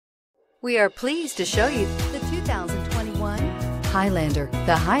We are pleased to show you the 2021 Highlander.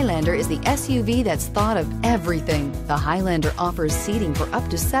 The Highlander is the SUV that's thought of everything. The Highlander offers seating for up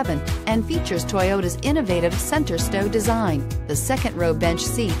to 7 and features Toyota's innovative center stow design. The second row bench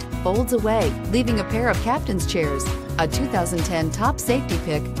seat folds away, leaving a pair of captain's chairs. A 2010 top safety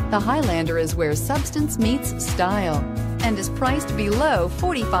pick, the Highlander is where substance meets style and is priced below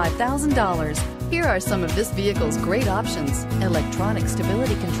 $45,000. Here are some of this vehicle's great options: electronic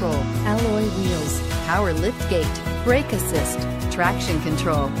stability control, alloy wheels, power liftgate, brake assist, traction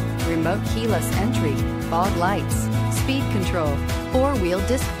control, remote keyless entry, fog lights, speed control, 4-wheel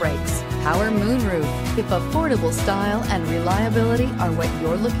disc brakes, power moonroof. If affordable style and reliability are what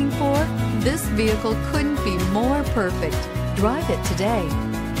you're looking for, this vehicle couldn't be more perfect. Drive it today.